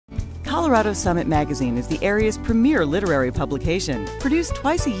Colo Summit Magazine is the area's premier literary publication. Produced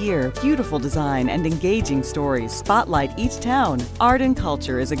twice a year, beautiful design and engaging stories spotlight each town. Art and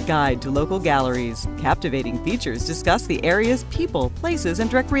culture is a guide to local galleries. Captivating features discuss the area's people, places,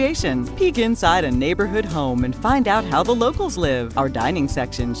 and recreation. Peek inside a neighborhood home and find out how the locals live. Our dining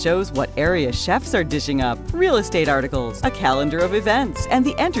section shows what area chefs are dishing up. Real estate articles, a calendar of events, and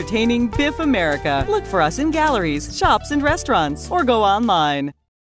the entertaining Biff America. Look for us in galleries, shops, and restaurants, or go online.